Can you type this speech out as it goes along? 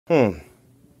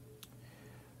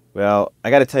Well, I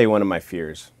got to tell you one of my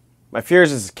fears. My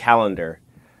fears is calendar,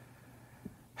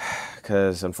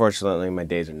 because unfortunately my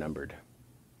days are numbered.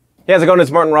 Hey, how's it going? It's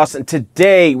Martin Ross, and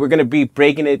today we're going to be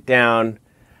breaking it down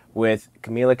with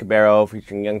Camila Cabello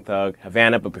featuring Young Thug,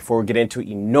 Havana. But before we get into it,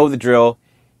 you know the drill.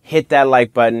 Hit that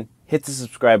like button, hit the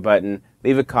subscribe button,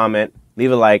 leave a comment,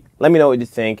 leave a like, let me know what you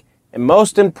think. And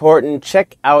most important,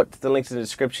 check out the links in the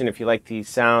description if you like these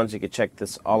sounds. You can check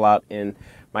this all out in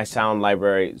my sound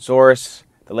library, Zource.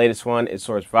 The latest one is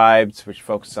Zource Vibes, which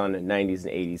focuses on the 90s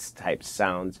and 80s type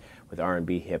sounds with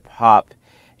R&B, hip hop,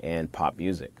 and pop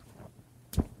music.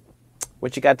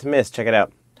 What you got to miss? Check it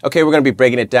out. Okay, we're going to be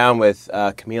breaking it down with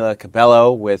Camila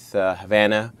Cabello with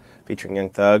Havana featuring Young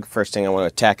Thug. First thing I want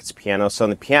to attack is piano. So on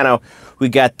the piano, we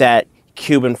got that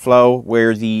Cuban flow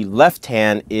where the left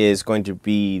hand is going to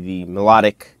be the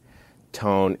melodic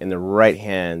tone and the right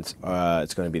hand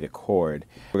it's going to be the chord.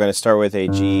 We're going to start with a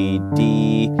G,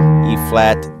 D, E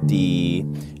flat, D,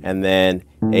 and then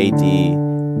A, D,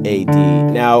 A, D.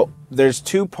 Now, there's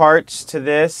two parts to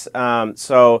this.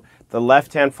 So the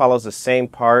left hand follows the same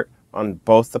part on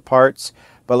both the parts.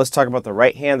 But let's talk about the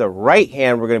right hand. The right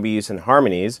hand, we're going to be using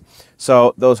harmonies.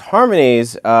 So those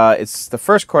harmonies, it's the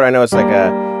first chord I know it's like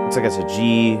it's a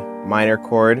G minor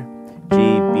chord,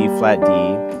 G, B flat,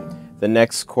 D. The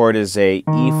next chord is a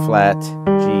E flat,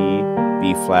 G,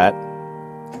 B flat.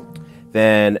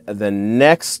 Then the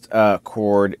next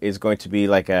chord is going to be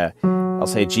like a, I'll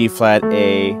say G flat,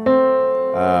 A,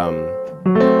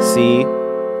 C.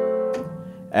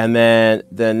 And then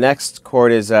the next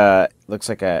chord is looks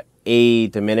like a A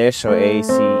diminished, so A,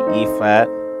 C, E flat.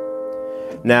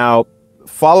 Now,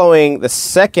 following the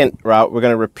second route, we're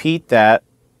going to repeat that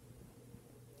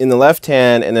in the left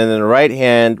hand, and then in the right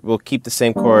hand, we'll keep the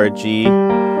same chord, G,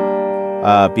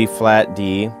 B flat,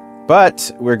 D.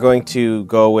 But we're going to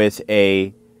go with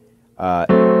a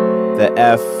the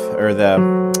F, or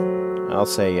the, I'll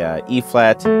say E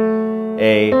flat,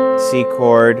 A, C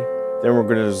chord. Then we're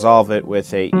going to resolve it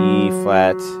with a E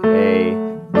flat, A,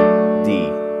 D.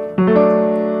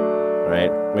 All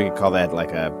right, we could call that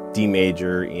like a D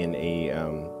major in a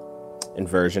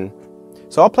inversion.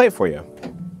 So I'll play it for you.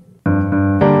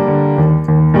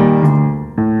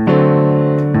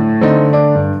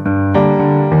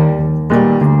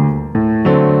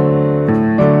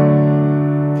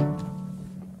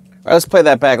 All right, let's play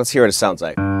that back. Let's hear what it sounds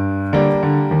like.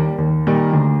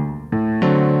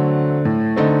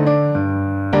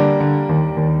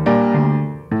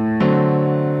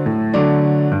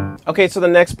 Okay, so the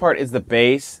next part is the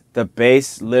bass. The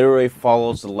bass literally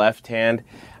follows the left hand.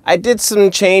 I did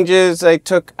some changes. I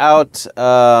took out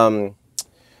the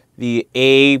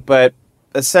A, but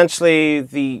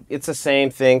essentially it's the same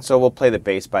thing, so we'll play the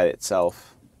bass by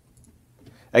itself.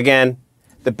 Again,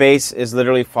 the bass is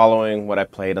literally following what I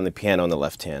played on the piano on the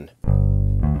left hand.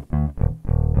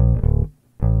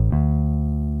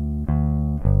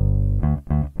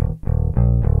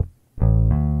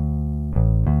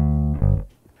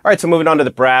 All right, so moving on to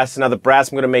the brass. Now the brass,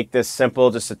 I'm going to make this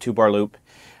simple, just a 2-bar loop.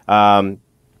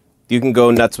 You can go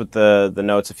nuts with the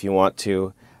notes if you want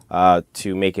to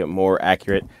make it more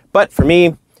accurate. But for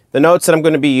me, the notes that I'm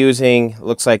going to be using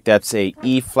looks like that's a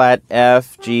E flat,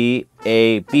 F, G,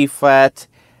 A, B flat,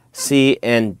 C,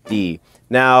 and D.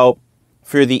 Now,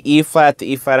 for the E flat,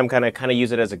 I'm kind of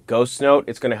use it as a ghost note.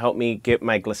 It's going to help me get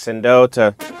my glissando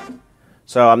to.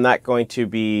 So I'm not going to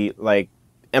be like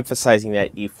emphasizing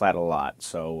that E flat a lot.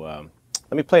 So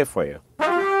let me play it for you.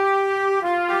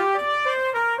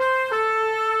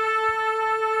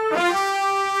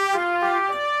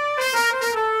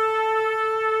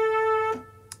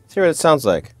 Let's hear what it sounds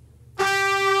like.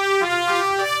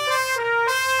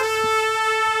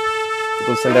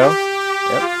 Glissando.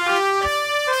 Yep.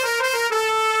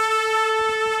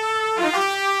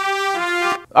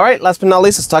 All right, last but not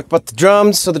least, let's talk about the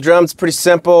drums. So the drums, pretty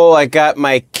simple. I got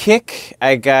my kick,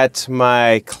 I got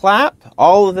my clap.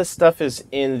 All of this stuff is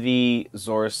in the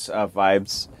Zource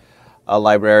Vibes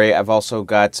library. I've also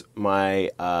got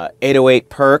my 808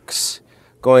 perks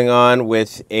going on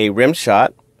with a rim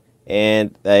shot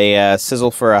and a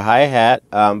sizzle for a hi-hat,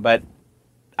 but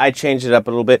I changed it up a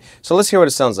little bit. So let's hear what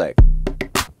it sounds like.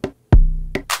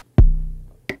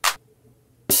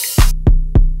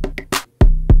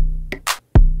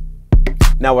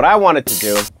 Now what I wanted to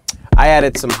do, I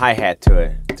added some hi-hat to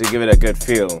it to give it a good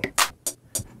feel.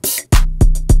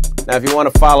 Now if you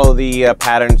want to follow the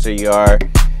patterns that you are,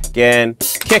 again,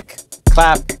 kick,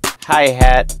 clap,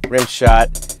 hi-hat, rim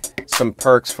shot, some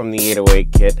perks from the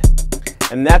 808 kit.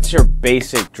 And that's your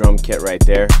basic drum kit right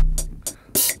there.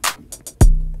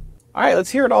 All right, let's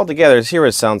hear it all together. Let's hear what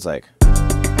it sounds like.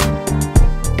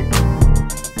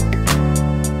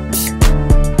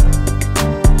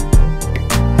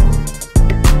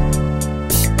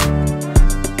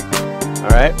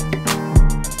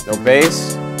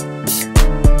 bass.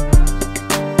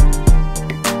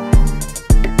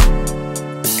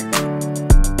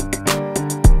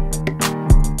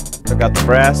 Took out the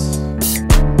brass,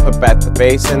 put back the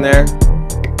bass in there.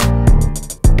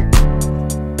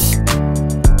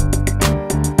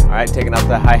 All right, taking out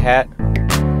the hi-hat.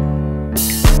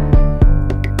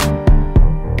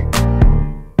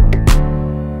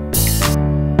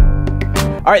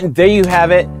 All right, and there you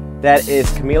have it. That is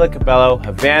Camila Cabello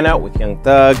Havana with Young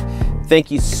Thug.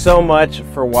 Thank you so much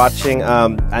for watching.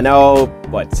 I know,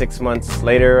 what, 6 months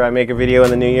later I make a video in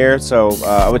the new year, so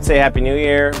I would say Happy New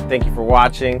Year. Thank you for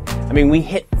watching. I mean, we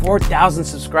hit 4,000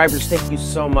 subscribers. Thank you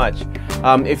so much.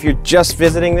 If you're just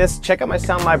visiting this, check out my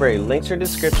sound library. Links are in the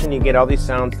description. You get all these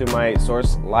sounds through my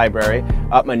Zource library.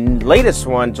 My latest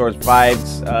one, Zource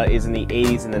Vibes, is in the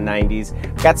 80s and the 90s.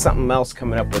 Got something else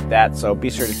coming up with that, so be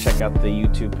sure to check out the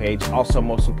YouTube page. Also,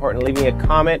 most important, leave me a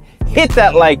comment, hit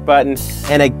that like button,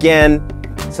 and again,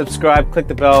 subscribe, click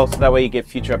the bell, so that way you get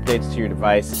future updates to your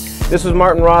device. This was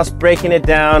Martin Ross breaking it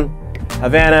down.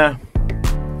 Havana,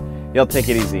 y'all take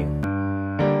it easy.